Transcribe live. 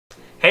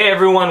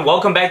everyone,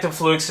 welcome back to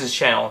FLUIX's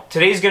channel.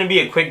 Today's going to be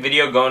a quick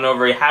video going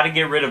over how to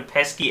get rid of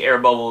pesky air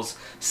bubbles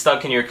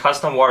stuck in your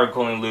custom water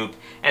cooling loop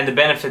and the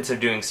benefits of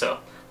doing so.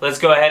 Let's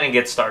go ahead and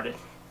get started.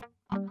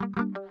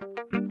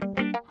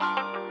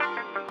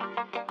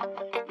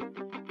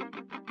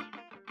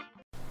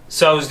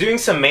 So I was doing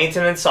some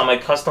maintenance on my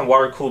custom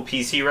water cooled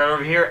PC right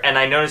over here and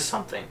I noticed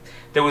something.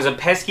 There was a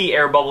pesky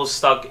air bubble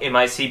stuck in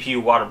my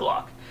CPU water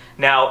block.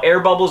 Now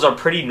air bubbles are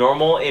pretty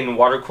normal in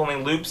water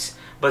cooling loops,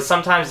 but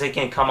sometimes they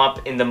can come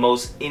up in the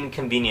most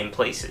inconvenient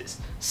places,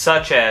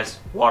 such as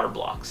water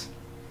blocks.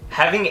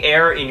 Having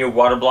air in your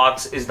water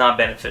blocks is not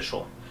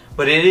beneficial,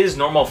 but it is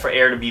normal for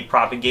air to be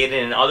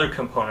propagated in other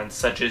components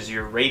such as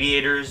your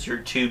radiators, your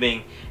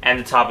tubing, and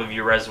the top of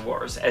your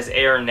reservoirs as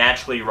air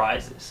naturally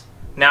rises.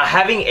 Now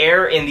having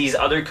air in these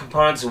other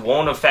components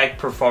won't affect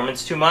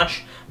performance too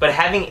much, but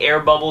having air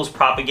bubbles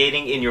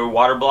propagating in your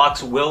water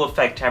blocks will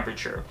affect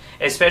temperature,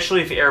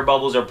 especially if air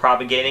bubbles are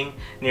propagating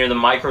near the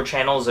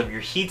microchannels of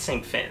your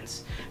heatsink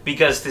fins,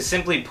 because to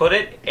simply put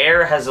it,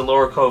 air has a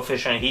lower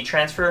coefficient of heat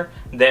transfer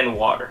than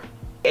water.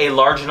 A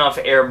large enough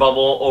air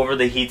bubble over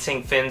the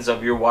heatsink fins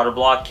of your water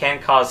block can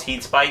cause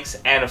heat spikes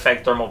and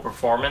affect thermal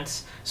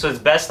performance, so it's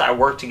best I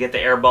work to get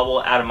the air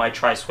bubble out of my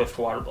Tri-Swift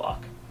water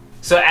block.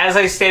 So as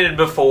I stated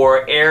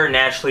before, air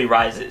naturally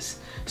rises.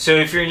 So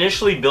if you're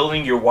initially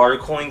building your water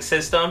cooling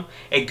system,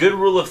 a good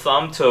rule of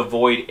thumb to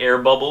avoid air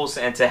bubbles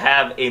and to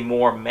have a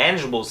more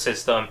manageable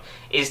system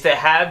is to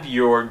have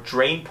your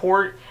drain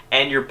port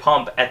and your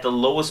pump at the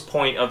lowest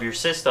point of your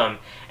system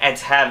and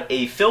to have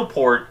a fill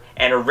port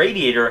and a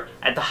radiator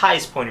at the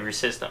highest point of your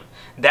system.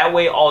 That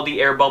way all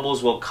the air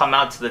bubbles will come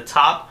out to the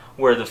top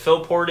where the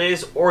fill port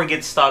is or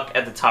get stuck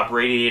at the top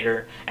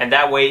radiator, and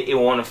that way it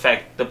won't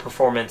affect the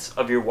performance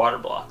of your water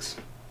blocks.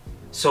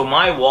 So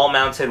my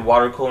wall-mounted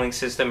water cooling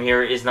system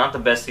here is not the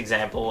best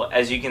example.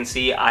 As you can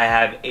see, I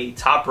have a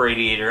top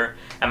radiator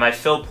and my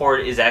fill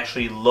port is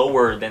actually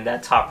lower than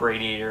that top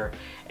radiator,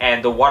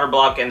 and the water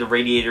block and the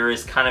radiator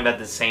is kind of at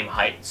the same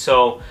height.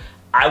 So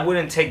I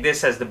wouldn't take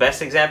this as the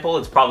best example.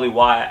 It's probably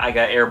why I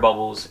got air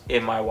bubbles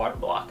in my water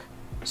block.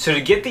 So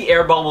to get the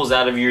air bubbles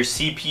out of your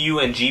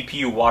CPU and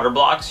GPU water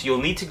blocks,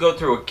 you'll need to go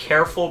through a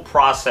careful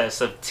process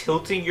of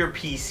tilting your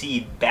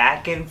PC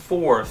back and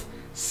forth,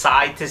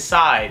 side to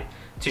side,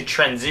 to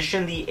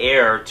transition the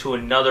air to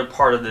another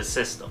part of the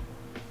system.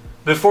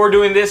 Before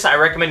doing this, I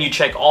recommend you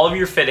check all of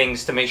your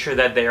fittings to make sure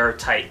that they are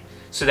tight,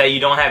 so that you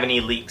don't have any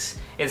leaks.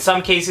 In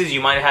some cases,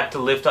 you might have to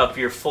lift up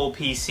your full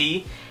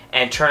PC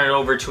and turn it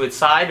over to its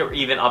side or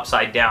even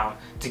upside down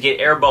to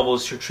get air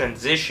bubbles to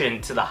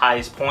transition to the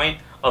highest point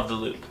of the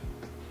loop.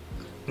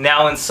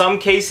 Now in some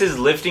cases,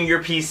 lifting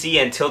your PC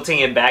and tilting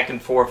it back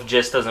and forth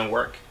just doesn't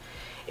work.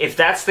 If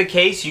that's the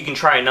case, you can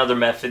try another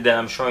method that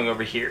I'm showing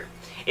over here.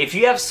 If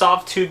you have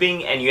soft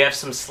tubing and you have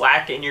some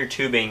slack in your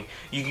tubing,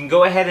 you can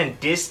go ahead and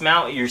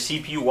dismount your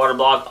CPU water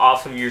block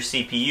off of your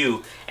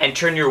CPU and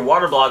turn your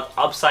water block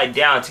upside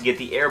down to get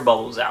the air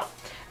bubbles out.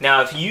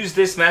 Now if you use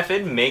this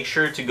method, make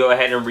sure to go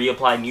ahead and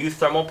reapply new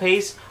thermal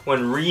paste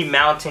when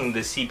remounting the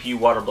CPU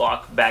water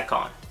block back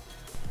on.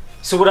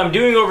 So what I'm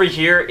doing over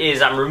here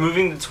is I'm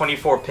removing the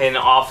 24 pin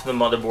off the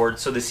motherboard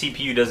so the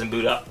CPU doesn't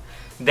boot up.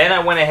 Then I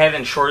went ahead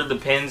and shorted the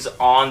pins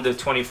on the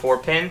 24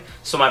 pin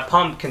so my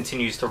pump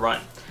continues to run.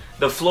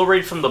 The flow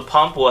rate from the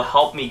pump will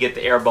help me get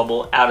the air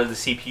bubble out of the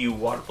CPU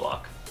water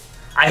block.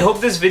 I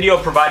hope this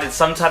video provided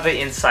some type of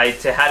insight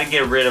to how to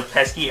get rid of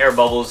pesky air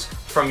bubbles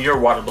from your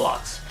water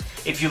blocks.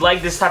 If you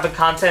like this type of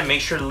content,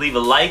 make sure to leave a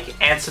like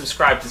and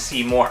subscribe to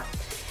see more.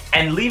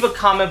 And leave a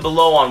comment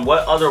below on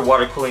what other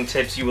water cooling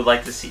tips you would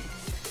like to see.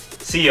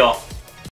 See y'all.